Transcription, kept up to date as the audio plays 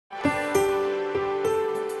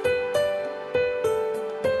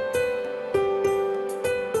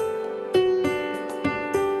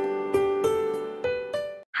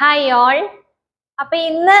Hi all. അപ്പോൾ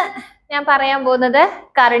ഇന്ന് ഞാൻ പറയാൻ പോകുന്നത്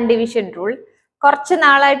കറന്റ് ഡിവിഷൻ റൂൾ. കുറച്ച്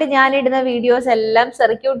നാളായിട്ട് ഞാൻ ഇടുന്ന വീഡിയോസ് എല്ലാം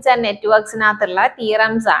സർക്യൂട്ട്സ് ആൻഡ് നെറ്റ്വർക്സിനകത്തുള്ള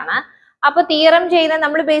തിയറംസ് ആണ്. അപ്പോൾ തിയറം ചെയ്യുന്ന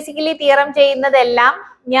നമ്മൾ ബേസിക്കലി തിയറം ചെയ്യുന്നതെല്ലാം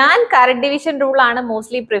ഞാൻ കറന്റ് ഡിവിഷൻ റൂൾ ആണ്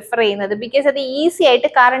മോസ്റ്റ്ലി പ്രിഫർ ചെയ്യുന്നത്. ബിക്കോസ് അത് ഈസി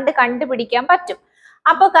ആയിട്ട് കറണ്ട് കണ്ടുപിടിക്കാൻ പറ്റും.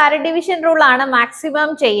 അപ്പോൾ കറന്റ് ഡിവിഷൻ റൂൾ ആണ് മാക്സിമം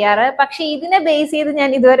ചെയ്യാറ്. പക്ഷെ ഇതിനെ ബേസ് ചെയ്ത് ഞാൻ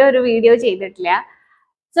ഇതുവരെ ഒരു വീഡിയോ ചെയ്തിട്ടില്ല.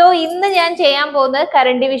 സോ ഇന്ന് ഞാൻ ചെയ്യാൻ പോകുന്നത്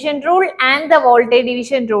current division rule and the voltage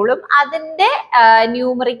division റൂളും അതിന്റെ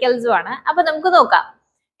ന്യൂമറിക്കൽസും ആണ്. അപ്പൊ നമുക്ക് നോക്കാം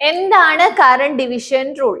എന്താണ് കറന്റ് ഡിവിഷൻ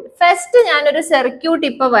റൂൾ. ഫസ്റ്റ് ഞാനൊരു സർക്യൂട്ട്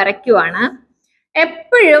ഇപ്പൊ വരയ്ക്കുവാണ്.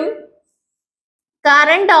 എപ്പോഴും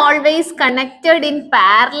current always connected in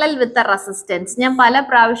parallel with resistance. ഞാൻ പല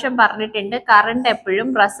പ്രാവശ്യം പറഞ്ഞിട്ടുണ്ട്, കറണ്ട്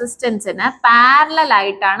എപ്പോഴും റെസിസ്റ്റൻസിന് പാരലൽ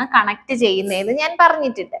ആയിട്ടാണ് കണക്ട് ചെയ്യുന്നതെന്ന് ഞാൻ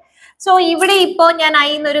പറഞ്ഞിട്ടുണ്ട്. സോ ഇവിടെ ഇപ്പോ ഞാൻ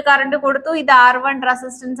ഐന്ന് ഒരു കറണ്ട് കൊടുത്തു. ഇത് R1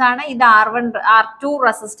 റെസിസ്റ്റൻസ് ആണ്, ഇത് R2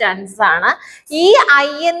 റെസിസ്റ്റൻസ് ആണ്. ഈ ഐ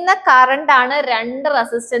എന്ന കറണ്ട് ആണ് രണ്ട്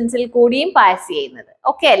റെസിസ്റ്റൻസിൽ കൂടിയും പാസ് ചെയ്യുന്നത്.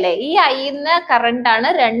 ഓക്കെ അല്ലേ? ഈ ഐ എന്ന കറണ്ട് ആണ്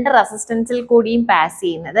രണ്ട് റെസിസ്റ്റൻസിൽ കൂടിയും പാസ്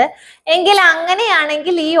ചെയ്യുന്നത്. എങ്കിൽ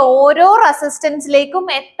അങ്ങനെയാണെങ്കിൽ ഈ ഓരോ റെസിസ്റ്റൻസിലേക്കും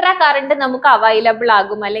എത്ര കറണ്ട് നമുക്ക് അവൈലബിൾ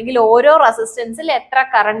ആകും, അല്ലെങ്കിൽ ഓരോ റെസിസ്റ്റൻസിൽ എത്ര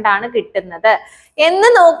കറണ്ട് ആണ് കിട്ടുന്നത് എന്ന്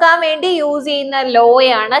നോക്കാൻ വേണ്ടി യൂസ് ചെയ്യുന്ന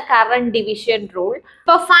ലോയാണ് കറന്റ് ഡിവിഷൻ റൂൾ.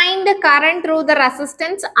 ഇപ്പൊ find the current through the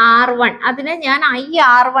resistance R1. അതിനെ ഞാൻ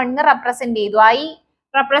IR1 റെപ്രസെന്റ് ചെയ്തു. I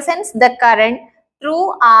represents the current through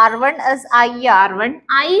R1 as IR1.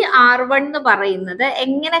 IR1 എന്ന് പറയുന്നത്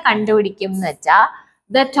എങ്ങനെ കണ്ടുപിടിക്കും എന്ന് വെച്ചാൽ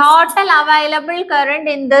the total available current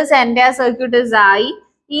in this entire circuit is I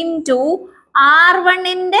into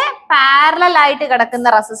R1ന്റെ parallel ആയിട്ട് കിടക്കുന്ന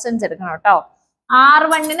റെസിസ്റ്റൻസ് എടുക്കണം കേട്ടോ.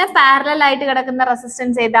 R1ന് പാരലൽ ആയിട്ട് കിടക്കുന്ന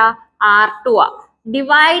റെസിസ്റ്റൻസ് ഏതാ? R2 ആ.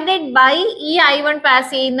 ഡിവൈഡഡ് ബൈ ഈ I1 പാസ്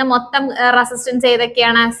ചെയ്യുന്ന മൊത്തം റെസിസ്റ്റൻസ്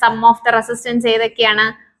ഏതൊക്കെയാണ്? സം ഓഫ് ദ റെസിസ്റ്റൻസ് ഏതൊക്കെയാണ്?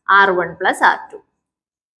 R1 plus R2.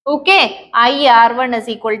 Okay, IR1 is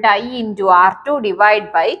equal to I into R2 divide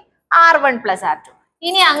by R1 plus R2.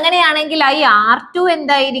 ഇനി അങ്ങനെയാണെങ്കിൽ IR2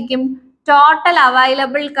 എന്തായിരിക്കും? Total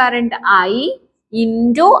available current I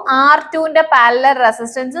into R2ന്റെ parallel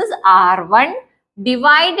resistance R1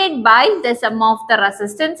 divided by the sum of the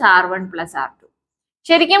resistance R1 plus R2.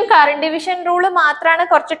 ശരിക്കും current division rule മാത്രമാണ്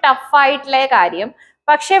കുറച്ച് tough ആയിട്ടുള്ള കാര്യം.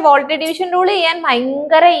 പക്ഷെ voltage division rule ചെയ്യാൻ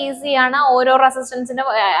ഭയങ്കര ഈസിയാണ്. ഓരോ റെസിസ്റ്റൻസിന്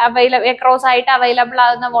അക്രോസ് ആയിട്ട് അവൈലബിൾ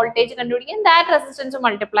ആകുന്ന വോൾട്ടേജ് കണ്ടുപിടിക്കാൻ ദാറ്റ് റെസിസ്റ്റൻസ്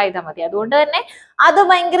മൾട്ടിപ്ലൈ ചെയ്താൽ മതി. അതുകൊണ്ട് തന്നെ അത്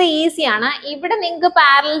ഭയങ്കര ഈസിയാണ്. ഇവിടെ നിങ്ങൾക്ക്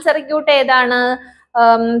പാരലൽ സർക്യൂട്ട് ഏതാണ്,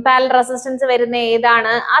 പാരലൽ റെസിസ്റ്റൻസ് വരുന്ന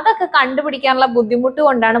ഏതാണ്, അതൊക്കെ കണ്ടുപിടിക്കാനുള്ള ബുദ്ധിമുട്ട്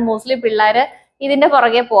കൊണ്ടാണ് മോസ്റ്റ്ലി പിള്ളേര് ഇതിന്റെ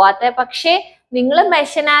പുറകെ പോവാത്തത്. പക്ഷേ നിങ്ങൾ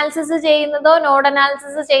മെഷ് അനാലിസിസ് ചെയ്യുന്നതോ നോഡ്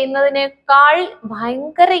അനാലിസിസ് ചെയ്യുന്നതിനേക്കാൾ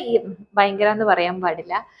ഭയങ്കര എന്ന് പറയാൻ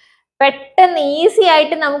പാടില്ല, പെട്ടെന്ന് ഈസി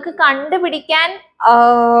ആയിട്ട് നമുക്ക് കണ്ടുപിടിക്കാൻ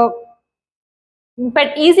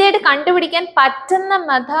പറ്റുന്ന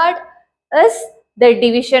method is the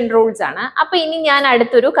division rules ആണ്. അപ്പൊ ഇനി ഞാൻ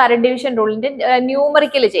അടുത്തൊരു കറന്റ് ഡിവിഷൻ റൂളിന്റെ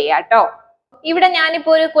ന്യൂമറിക്കൽ ചെയ്യാം കേട്ടോ. ഇവിടെ ഞാനിപ്പോ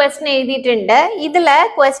ഒരു ക്വസ്റ്റ്യൻ എഴുതിയിട്ടുണ്ട്. ഇതില്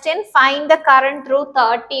question find the current through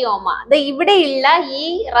 30 ohm. അത് ഇവിടെയുള്ള ഈ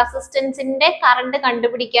റെസിസ്റ്റൻസിന്റെ കറണ്ട്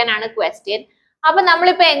കണ്ടുപിടിക്കാനാണ് ക്വസ്റ്റ്യൻ. അപ്പൊ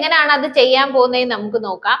നമ്മളിപ്പോ എങ്ങനെയാണ് അത് ചെയ്യാൻ പോകുന്നത് നമുക്ക്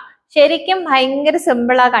നോക്കാം. ശരിക്കും ഭയങ്കര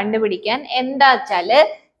സിമ്പിളാ കണ്ടുപിടിക്കാൻ. എന്താ വെച്ചാല്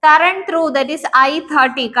current through that is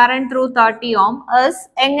I30, current through 30 ohm is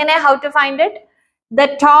എങ്ങനെ, how to find it? The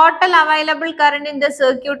total available current in the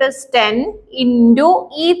circuit is 10 into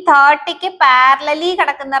ഈ 30ക്ക് പാരലലി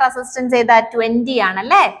കിടക്കുന്ന റെസിസ്റ്റൻസ് ഏതാ? 20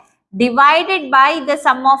 ആണല്ലേ. Divided by the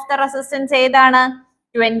sum of the resistance ഏതാണ്?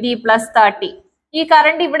 20 plus 30. ഈ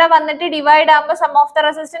current ഇവിടെ വന്നിട്ട് divide ആകുമ്പോൾ സം ഓഫ് ദ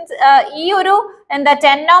റെസിസ്റ്റൻസ് ഈ ഒരു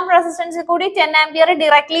 10 ohm റെസിസ്റ്റൻസ് കൂടി 10 ആംപിയർ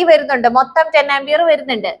ഡയറക്ട്ലി വരുന്നുണ്ട്, മൊത്തം 10 ആംപിയർ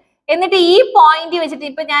വരുന്നുണ്ട്. എന്നിട്ട് ഈ പോയിന്റ് വെച്ചിട്ട്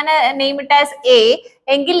ഇപ്പൊ ഞാൻ നെയിം ഇറ്റ് ആസ് എ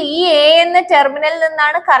എങ്കിൽ ഈ എ എന്ന ടെർമിനലിൽ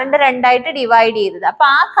നിന്നാണ് കറണ്ട് രണ്ടായിട്ട് ഡിവൈഡ് ചെയ്തത്. അപ്പൊ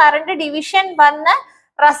ആ കറണ്ട് ഡിവിഷൻ വന്ന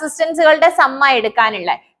റെസിസ്റ്റൻസുകളുടെ സമ്മ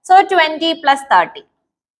എടുക്കാനുള്ള. So 20 plus 30.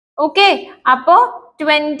 ഓക്കെ, അപ്പോ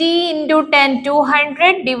 20 into 10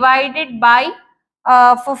 200 divided by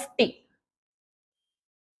 50.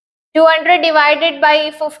 200 divided by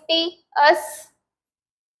 50 is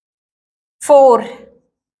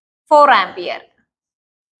 4 ampere.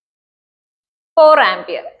 4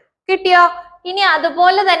 ampere കിട്ടിയോ? ഇനി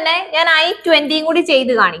അതുപോലെ തന്നെ ഞാൻ I20 കൂടി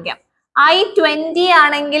ചെയ്ത് കാണിക്കാം. I20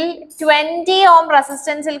 ആണെങ്കിൽ 20 ohm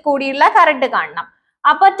റെസിസ്റ്റൻസിൽ കൂടിയുള്ള കറണ്ട് കാണണം.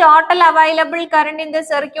 അപ്പൊ total available current in the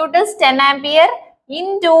circuit is 10 ampere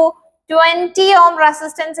into 20 ohm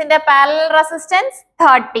റെസിസ്റ്റൻസിന്റെ പാരലൽ റെസിസ്റ്റൻസ്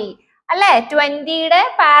 30 അല്ലെ. 20യുടെ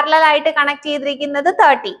പാരലൽ ആയിട്ട് കണക്ട് ചെയ്തിരിക്കുന്നത്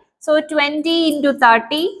 30. So 20 into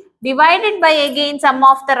 30 divided by again sum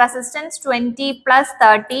of the resistance 20 plus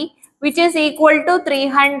 30, which is equal to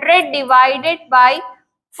 300 divided by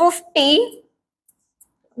 50,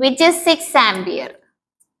 which is 6 ampere.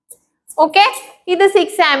 Okay, ഇത്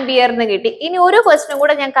 6 ampere എന്ന് കിട്ടി. ഇനി ഒരു question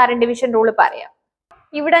കൂടെ ഞാൻ കറണ്ട് ഡിവിഷൻ റൂൾ പറയാം.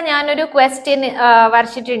 ഇവിടെ ഞാനൊരു ക്വസ്റ്റ്യൻ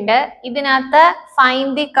വരച്ചിട്ടുണ്ട്. ഇതിനകത്ത്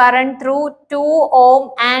find the current through 2 ohm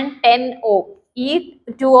and 10 ohm. ഈ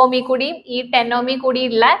 2 ohm കൂടിയും ഈ 10 ohm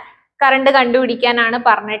കൂടിയുള്ള കറണ്ട് കണ്ടുപിടിക്കാനാണ്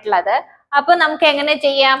പറഞ്ഞിട്ടുള്ളത്. അപ്പൊ നമുക്ക് എങ്ങനെ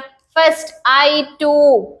ചെയ്യാം? ഫസ്റ്റ് I2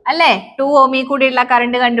 അല്ലെ, 2 ohm കൂടിയുള്ള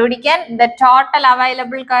കറണ്ട് കണ്ടുപിടിക്കാൻ the total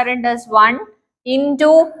available current is 1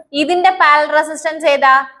 into ഇതിന്റെ പാരലൽ റെസിസ്റ്റൻസ്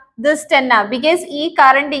ഏതാ? ദിസ് 10 ആ. ബിക്കോസ് ഈ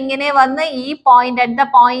കറണ്ട് ഇങ്ങനെ വന്ന് ഈ പോയിന്റ് അറ്റ് ദ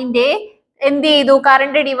പോയിന്റ് എന്ത് ചെയ്തു?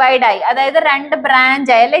 കറണ്ട് ഡിവൈഡ് ആയി, അതായത് രണ്ട് ബ്രാഞ്ച്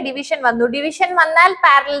ആയി അല്ലെ, ഡിവിഷൻ വന്നു. ഡിവിഷൻ വന്നാൽ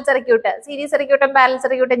പാരലൽ സർക്യൂട്ട്, സീരീസ് സർക്യൂട്ടും പാരലൽ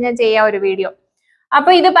സർക്യൂട്ടും ഞാൻ ചെയ്യാം ഒരു വീഡിയോ. അപ്പൊ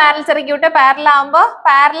ഇത് പാരലൽ സർക്യൂട്ട്, പാരലൽ ആകുമ്പോ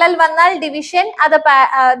പാരലൽ വന്നാൽ ഡിവിഷൻ, അത്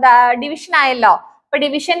ഡിവിഷൻ ആയല്ലോ. അപ്പൊ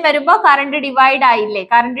ഡിവിഷൻ വരുമ്പോ കറണ്ട് ഡിവൈഡ് ആയില്ലേ?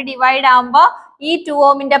 കറണ്ട് ഡിവൈഡ് ആകുമ്പോ ഈ 2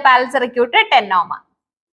 ohmന്റെ parallel circuit 10 ohm.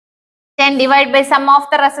 10 divide by some of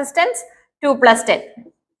the resistance 2 + 10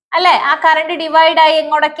 അല്ലെ. ആ കറണ്ട് ഡിവൈഡ് ആയി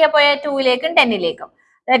എങ്ങോട്ടൊക്കെയാ പോയ? 2ലേക്കും 10ലേക്കും.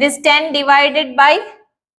 That is 10 divided by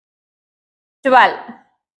 12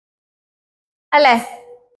 അല്ലെ,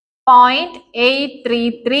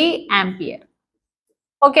 0.833 ആംപിയർ.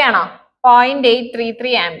 ഓക്കെ ആണോ?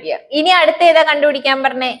 0.833 ആംപിയർ. ഇനി അടുത്ത ഏതാ കണ്ടുപിടിക്കാൻ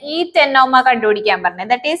പറഞ്ഞേ? ഈ 10 ohm കണ്ടുപിടിക്കാൻ പറഞ്ഞേ.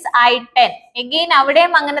 That is I10. എഗെയിൻ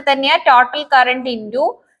അവിടെയും അങ്ങനെ തന്നെയാ, ടോട്ടൽ കറണ്ട് ഇൻറ്റു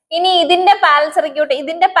ഇനി ഇതിന്റെ പാരലൽ സർക്യൂട്ട്,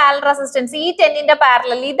 ഇതിന്റെ പാരലൽ റെസിസ്റ്റൻസ്, ഈ 10ന്റെ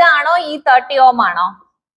പാരലൽ ഇതാണോ ഈ 30 ohm ആണോ?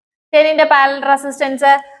 10ന്റെ പാരലൽ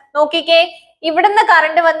റെസിസ്റ്റൻസ് നോക്കിക്കേ. ഇവിടുന്ന്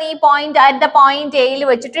കറണ്ട് വന്ന് ഈ പോയിന്റ് അറ്റ് ദ പോയിന്റ് എയിൽ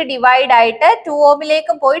വെച്ചിട്ട് ഡിവൈഡ് ആയിട്ട് 2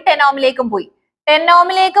 ohmലേക്കും പോയി 10 ohmലേക്കും പോയി. 10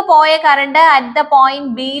 ohmലേക്ക് പോയ കറണ്ട് അറ്റ് ദ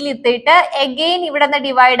പോയിന്റ് ബിയിൽ എത്തിയിട്ട് എഗെയിൻ ഇവിടുന്ന്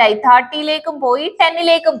ഡിവൈഡ് ആയി 30ലേക്കും പോയി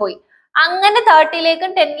 10ലേക്കും പോയി. അങ്ങനെ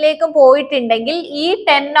 30ലേക്കും 10ലേക്കും പോയിട്ടുണ്ടെങ്കിൽ ഈ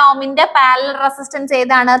 10 ohmന്റെ പാരലൽ റെസിസ്റ്റൻസ്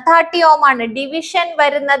ഏതാണ്? 30 ohm ആണ്. ഡിവിഷൻ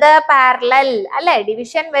വരുന്നത് പാരലൽ അല്ലെ,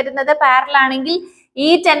 ഡിവിഷൻ വരുന്നത് പാരലൽ ആണെങ്കിൽ ഈ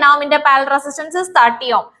 10 ohmന്റെ parallel resistance is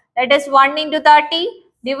 30 ohm. That is 1 into 30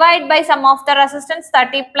 divide by sum of the resistance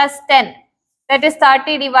 30 plus 10, that is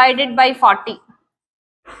 30 divided by 40,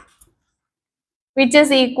 which is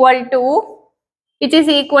equal to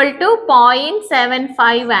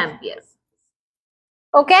 0.75 ampere.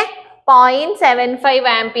 Okay, 0.75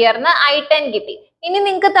 ampere ന്ന് I10 കിട്ടി. ഇനി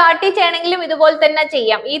നിങ്ങൾക്ക് 30 ചെയ്യണമെങ്കിലും ഇതുപോലെ തന്നെ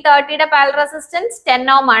ചെയ്യാം. ഈ 30യുടെ പാരലൽ റെസിസ്റ്റൻസ് 10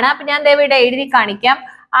 ohm ആണ്. അപ്പൊ ഞാൻ ഇവിടെ എഴുതി കാണിക്കാം.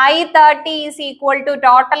 I30 is equal to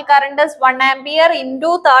total current is 1 ampere into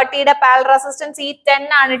 30യുടെ parallel resistance ഈ 10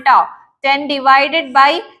 ആണ് ട്ടോ. 10 divided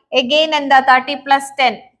by again എന്താ 30 plus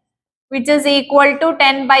 10, which is equal to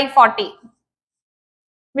 10 by 40,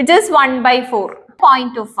 which is 1 by 4,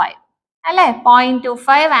 0.25 അല്ലെ.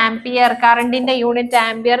 0.25 ആംപിയർ കറണ്ടിന്റെ യൂണിറ്റ്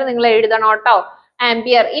ആംപിയർ നിങ്ങൾ എഴുതണം കേട്ടോ,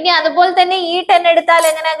 ആംപിയർ. ഇനി അതുപോലെ തന്നെ ഈ 10 എടുത്താൽ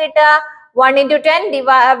എങ്ങനെയാ കിട്ടുക? 1 into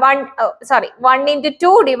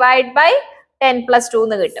 2 divide by 10 plus 2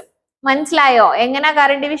 എന്ന് കിട്ടും. മനസ്സിലായോ എങ്ങനെ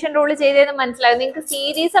കറണ്ട് ഡിവിഷൻ റൂൾ ചെയ്തതെന്ന്? മനസ്സിലായോ? നിങ്ങൾക്ക്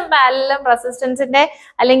സീരീസും പാരലലും റെസിസ്റ്റൻസിന്റെ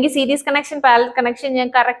അല്ലെങ്കിൽ സീരീസ് കണക്ഷൻ പാരലൽ കണക്ഷൻ ഞാൻ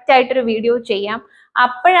കറക്റ്റ് ആയിട്ടൊരു വീഡിയോ ചെയ്യാം.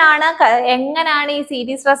 അപ്പോഴാണ് എങ്ങനെയാണ് ഈ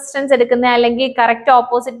സീരീസ് റെസിസ്റ്റൻസ് എടുക്കുന്നത് അല്ലെങ്കിൽ കറക്റ്റ്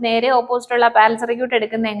ഓപ്പോസിറ്റ്, നേരെ ഓപ്പോസിറ്റ് ഉള്ള പാരലൽ സർക്യൂട്ട്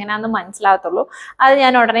എടുക്കുന്നത് എങ്ങനെയാണെന്ന് മനസ്സിലാകത്തുള്ളൂ. അത്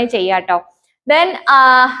ഞാൻ ഉടനെ ചെയ്യാട്ടോ. ദെൻ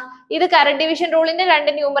ഇത് കറണ്ട് ഡിവിഷൻ റൂളിന്റെ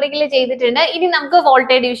 2 ന്യൂമറിക്കൽ ചെയ്തിട്ടുണ്ട്. ഇനി നമുക്ക്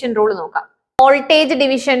വോൾട്ടേജ് ഡിവിഷൻ റൂൾ നോക്കാം. Voltage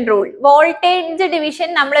division rule. Voltage division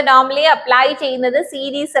നമ്മൾ നോർമലി അപ്ലൈ ചെയ്യുന്നത്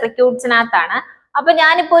സീരീസ് സർക്യൂട്ട്സിനകത്താണ്. അപ്പൊ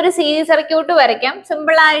ഞാനിപ്പോ ഒരു സീരീസ് സർക്യൂട്ട് വരയ്ക്കാം.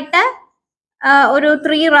 സിമ്പിൾ ആയിട്ട് ഒരു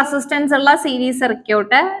 3 റെസിസ്റ്റൻസ് ഉള്ള സീരീസ്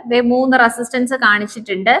സർക്യൂട്ട്. 3 റെസിസ്റ്റൻസ്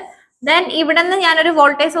കാണിച്ചിട്ടുണ്ട്. ദെൻ ഇവിടെ നിന്ന് ഞാനൊരു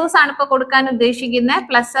വോൾട്ടേജ് സോഴ്സ് ആണ് ഇപ്പൊ കൊടുക്കാൻ ഉദ്ദേശിക്കുന്നത്.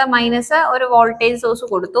 പ്ലസ് മൈനസ് ഒരു വോൾട്ടേജ് സോഴ്സ്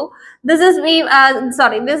കൊടുത്തു. This is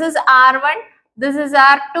R1, this is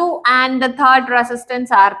R2 and the third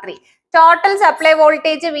resistance R3. Total supply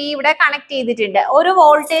voltage V ഇവിടെ കണക്ട് ചെയ്തിട്ടുണ്ട്. ഒരു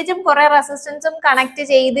വോൾട്ടേജും കുറെ റെസിസ്റ്റൻസും കണക്ട്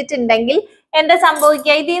ചെയ്തിട്ടുണ്ടെങ്കിൽ എന്താ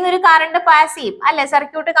സംഭവിക്കുക? ഇതിൽ നിന്നൊരു കറണ്ട് പാസ് ചെയ്യും അല്ലെ.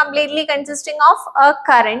 Circuit completely consisting of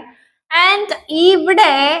current. And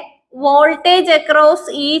ഇവിടെ voltage across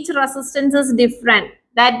each resistance is different.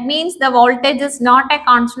 That means the voltage is not A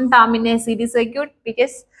constant term in A series circuit,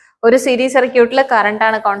 because ഒരു സീരീസ് സർക്യൂട്ടിൽ കറണ്ട്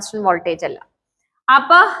ആണ്, കോൺസ്റ്റന്റ് വോൾട്ടേജ് അല്ല.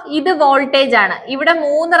 അപ്പൊ ഇത് voltage ആണ്. ഇവിടെ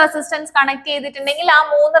 3 resistance connect ചെയ്തിട്ടുണ്ടെങ്കിൽ ആ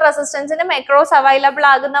 3 റെസിസ്റ്റൻസിനും അക്രോസ് അവൈലബിൾ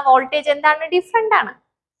ആകുന്ന വോൾട്ടേജ് എന്താണ്? ഡിഫറെന്റ് ആണ്.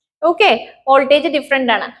 ഓക്കെ, വോൾട്ടേജ്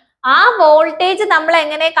ഡിഫറെന്റ് ആണ്. ആ വോൾട്ടേജ് നമ്മൾ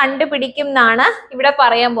എങ്ങനെ കണ്ടുപിടിക്കും എന്നാണ് ഇവിടെ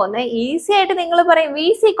പറയാൻ പോകുന്നത്. ഈസി ആയിട്ട് നിങ്ങൾ പറയും V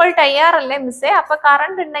is equal to IR അല്ലേ മിസ്സേ, അപ്പൊ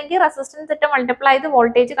കറണ്ട് ഉണ്ടെങ്കിൽ റെസിസ്റ്റൻസ് ഇട്ട് മൾട്ടിപ്ലൈ ചെയ്ത്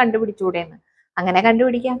വോൾട്ടേജ് കണ്ടുപിടിച്ചുകൂടെയെന്ന്. അങ്ങനെ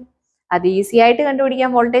കണ്ടുപിടിക്കാം, അത് ഈസി ആയിട്ട് കണ്ടുപിടിക്കാം.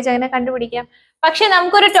 വോൾട്ടേജ് അങ്ങനെ കണ്ടുപിടിക്കാം. പക്ഷെ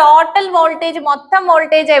നമുക്കൊരു ടോട്ടൽ വോൾട്ടേജ്, മൊത്തം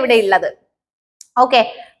വോൾട്ടേജ് എവിടെ ഉള്ളത്? ഓക്കെ,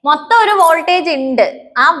 മൊത്തം ഒരു വോൾട്ടേജ് ഉണ്ട്.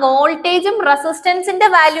 ആ വോൾട്ടേജും റെസിസ്റ്റൻസിന്റെ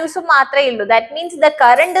വാല്യൂസും മാത്രമേ ഉള്ളൂ. That means the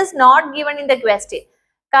current is not given in the question.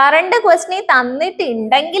 Current ക്വസ്റ്റ്യനിൽ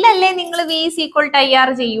തന്നിട്ടുണ്ടെങ്കിലല്ലേ നിങ്ങൾ V is equal to IR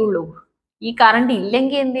ചെയ്യുള്ളൂ. ഈ കറണ്ട്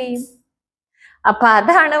ഇല്ലെങ്കിൽ എന്ത് ചെയ്യും? അപ്പൊ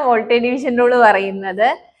അതാണ് വോൾട്ടേജ് ഡിവിഷൻ റൂൾ പറയുന്നത്.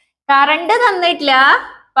 കറണ്ട് തന്നിട്ടില്ല,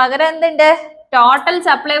 പകരം എന്തുണ്ട്, ടോട്ടൽ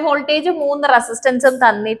സപ്ലൈ വോൾട്ടേജ് 3 റെസിസ്റ്റൻസും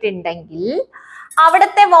തന്നിട്ടുണ്ടെങ്കിൽ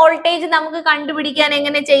അവിടുത്തെ വോൾട്ടേജ് നമുക്ക് കണ്ടുപിടിക്കാൻ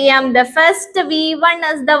എങ്ങനെ ചെയ്യാം? The first V1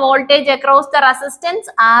 is the voltage across the resistance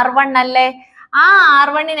R1 അല്ലേ? ആ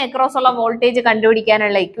R1 അക്രോസ് ഉള്ള വോൾട്ടേജ്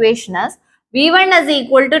കണ്ടുപിടിക്കാനുള്ള equation V1 is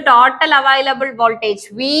equal to total available voltage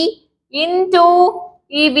V into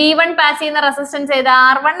ഈ V1 പാസ് ചെയ്യുന്ന റെസിസ്റ്റൻസ് ഏത്?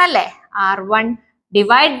 R1 അല്ലേ? R1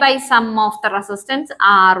 divide by sum of the resistance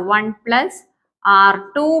R1 plus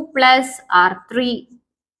R2 plus R3.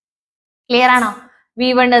 Clear ആണോ?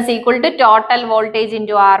 V1 is equal to total voltage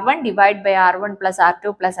into R1 divide by R1 plus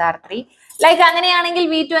R2 plus R3. Like അങ്ങനെയാണെങ്കിൽ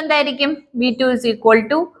V2 എന്തായിരിക്കും? V2 is equal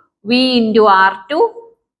to V into R2,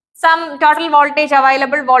 some total voltage,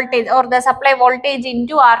 available voltage or the supply voltage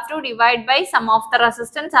into R2 divided by sum of the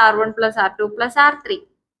resistance R1 plus R2 plus R3.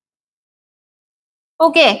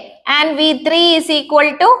 Okay, and V3 is equal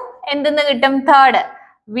to എന്തെന്ന് കിട്ടും? Third,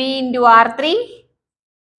 V into R3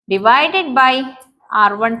 divided by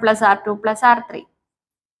R1 plus R2 plus R3.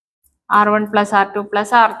 R1 plus R2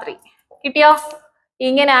 plus R3. കിട്ടിയോ?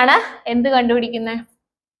 ഇങ്ങനെയാണ് എന്ത് കണ്ടുപിടിക്കുന്നത്?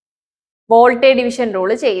 Voltage division rule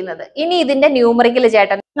ചെയ്യുന്നത്. ഇനി ഇതിന്റെ numerical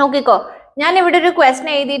ചേട്ടൻ നോക്കിക്കോ. ഞാൻ ഇവിടെ ഒരു ക്വസ്റ്റൻ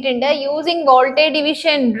എഴുതിയിട്ടുണ്ട്. Using voltage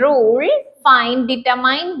division rule find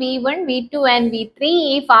determine V1, V2 and V3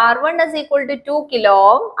 if R1 is equal to 2 kilo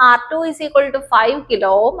ohm, R2 is equal to 5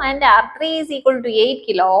 kilo ohm and R3 is equal to 8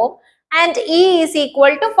 kilo ohm and E is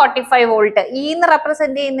equal to 45 volt. E എന്ന്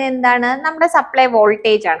represent ചെയ്യുന്നത് എന്താണ്? നമ്മുടെ supply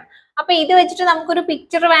voltage ആണ്. അപ്പൊ ഇത് വെച്ചിട്ട് നമുക്കൊരു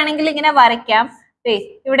picture വേണമെങ്കിൽ ഇങ്ങനെ വരയ്ക്കാം.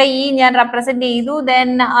 ഇവിടെ ഈ ഞാൻ റെപ്രസെന്റ് ചെയ്തു. ദെൻ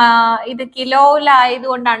ഇത്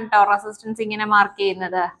കിലോയിലായതുകൊണ്ടാണ് കേട്ടോ റെസിസ്റ്റൻസ് ഇങ്ങനെ മാർക്ക്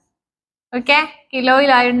ചെയ്യുന്നത്. ഓക്കെ,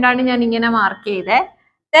 കിലോയിലായതുകൊണ്ടാണ് ഞാൻ ഇങ്ങനെ മാർക്ക് ചെയ്തത്.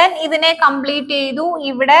 ദെൻ ഇതിനെ കംപ്ലീറ്റ് ചെയ്തു.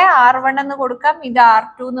 ഇവിടെ R1 എന്ന് കൊടുക്കാം, ഇത്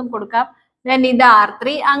R2 എന്നും കൊടുക്കാം, ദെൻ ഇത്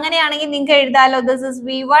R3. അങ്ങനെയാണെങ്കിൽ നിങ്ങൾക്ക് എഴുതാലോ, this is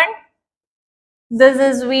V1, this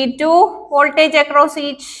is V2, voltage across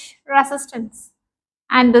each resistance,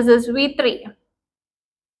 and this is V3.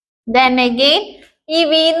 Then again ഈ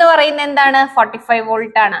V എന്ന് പറയുന്നത് എന്താണ്? 45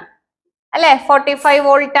 വോൾട്ട് ആണ് അല്ലെ? 45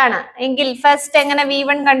 വോൾട്ട് ആണ് എങ്കിൽ ഫസ്റ്റ് എങ്ങനെ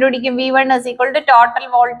V1 കണ്ടുപിടിക്കും? V1 is equal to total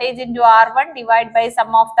voltage into R1 divided by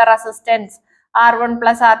sum of the resistance R1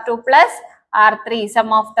 plus R2 plus R3, sum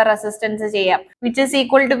of the resistance ചെയ്യാം, which is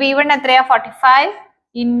equal to V1 എത്രയാ? 45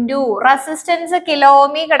 into resistance kilo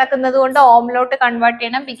ഓമി കിടക്കുന്നത് കൊണ്ട് ഓമിലോട്ട് convert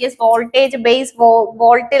ചെയ്യണം. Because voltage base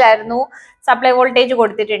വോൾട്ടിലായിരുന്നു supply voltage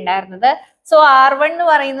കൊടുത്തിട്ടുണ്ടായിരുന്നത്. So R1 എന്ന്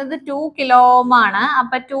പറയുന്നത് 2 kilo ohm ആണ്.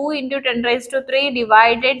 അപ്പൊ 2 into 10 raised to 3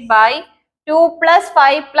 divided by 2 plus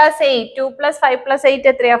 5 plus 8. 2 plus 5 plus 8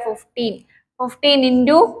 എത്രയാ? 15. 15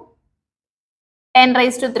 into 10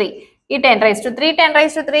 raised to 3. ഈ 10 raised to 3 10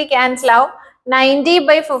 raised to 3 cancel ആവും. 90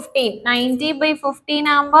 by 15. 90 by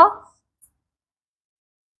 15 ആകുമ്പോ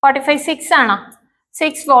 45 6 ആണോ?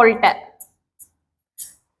 6 വോൾട്ട്.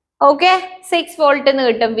 ഓക്കെ, 6 വോൾട്ട് എന്ന്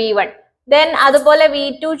കിട്ടും V1. ദെൻ അതുപോലെ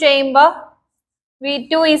V2 ചെയ്യുമ്പോ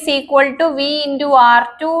V2 is equal to V into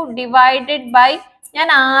R2 divided by, ഞാൻ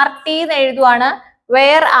RT എന്ന് എഴുതുവാണ്.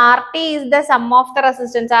 where RT is the sum of the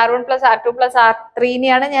resistance R1 plus R2 plus R3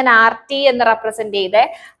 നെയാണ് ഞാൻ RT എന്ന് റെപ്രസെന്റ് ചെയ്തേ.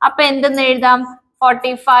 അപ്പൊ എന്തെന്ന് എഴുതാം?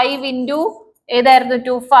 45 into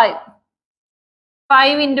ഏതായിരുന്നു?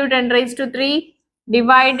 5 into 10 raised to 3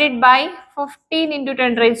 divided by 15 into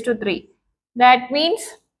 10 raised to 3. That means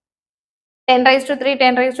 10 raised to 3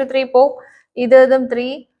 10 raised to 3 പോവും. ഇതും 3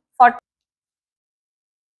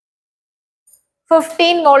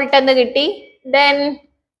 15 വോൾട്ട് എന്ന് കിട്ടി. ദെൻ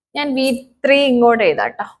ഞാൻ V3 ഇങ്ങോട്ട്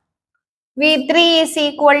എഴുതാട്ടോ. V3 is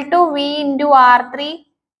equal to V into R3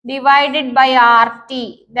 divided by RT.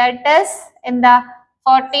 That is എന്താ?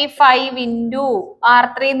 45 into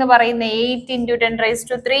R3 എന്ന് പറയുന്ന 8 into 10 raised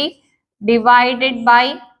to 3 divided by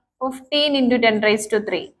 15 into 10 raised to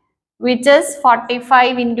 3, which is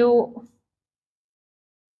 45 into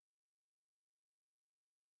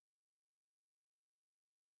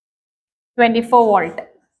 24 volt.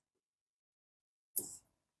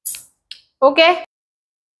 Okay,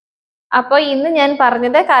 അപ്പൊ ഇന്ന് ഞാൻ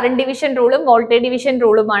പറഞ്ഞത് കറണ്ട് ഡിവിഷൻ റൂളും വോൾട്ടേജ് ഡിവിഷൻ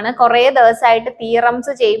റൂളുമാണ്. കുറെ ദിവസമായിട്ട്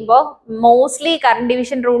theorems ചെയ്യുമ്പോൾ മോസ്റ്റ്ലി കറണ്ട്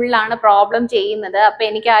ഡിവിഷൻ റൂളിലാണ് പ്രോബ്ലം ചെയ്യുന്നത്. അപ്പൊ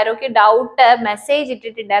എനിക്ക് ആരൊക്കെ ഡൗട്ട് മെസ്സേജ്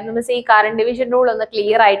ഇട്ടിട്ടുണ്ടായിരുന്നു, മിസ് ഈ കറണ്ട് ഡിവിഷൻ റൂൾ ഒന്ന്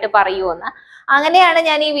ക്ലിയർ ആയിട്ട് പറയുമെന്ന്. അങ്ങനെയാണ്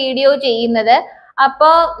ഞാൻ ഈ വീഡിയോ ചെയ്യുന്നത്.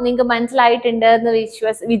 അപ്പോൾ നിങ്ങൾക്ക് മനസ്സിലായിട്ടുണ്ട് എന്ന്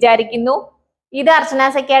വിചാരിക്കുന്നു. ഇത്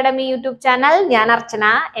അർച്ചനാസ് അക്കാഡമി യൂട്യൂബ് ചാനൽ. ഞാൻ അർച്ചന.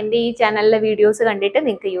 എൻ്റെ ഈ ചാനലിലെ വീഡിയോസ് കണ്ടിട്ട്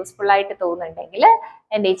നിങ്ങൾക്ക് യൂസ്ഫുൾ ആയിട്ട് തോന്നുന്നുണ്ടെങ്കിൽ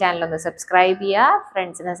എൻ്റെ ഈ ചാനൽ ഒന്ന് സബ്സ്ക്രൈബ് ചെയ്യുക,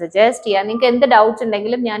 ഫ്രണ്ട്സിനെ സജസ്റ്റ് ചെയ്യുക. നിങ്ങൾക്ക് എന്ത് ഡൗട്ട്സ്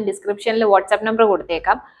ഉണ്ടെങ്കിലും ഞാൻ ഡിസ്ക്രിപ്ഷനിൽ വാട്സാപ്പ് നമ്പർ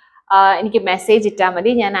കൊടുത്തേക്കാം, എനിക്ക് മെസ്സേജ് ഇട്ടാൽ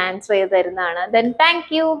മതി, ഞാൻ ആൻസർ ചെയ്ത് തരുന്നതാണ്. Then thank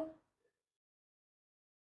you.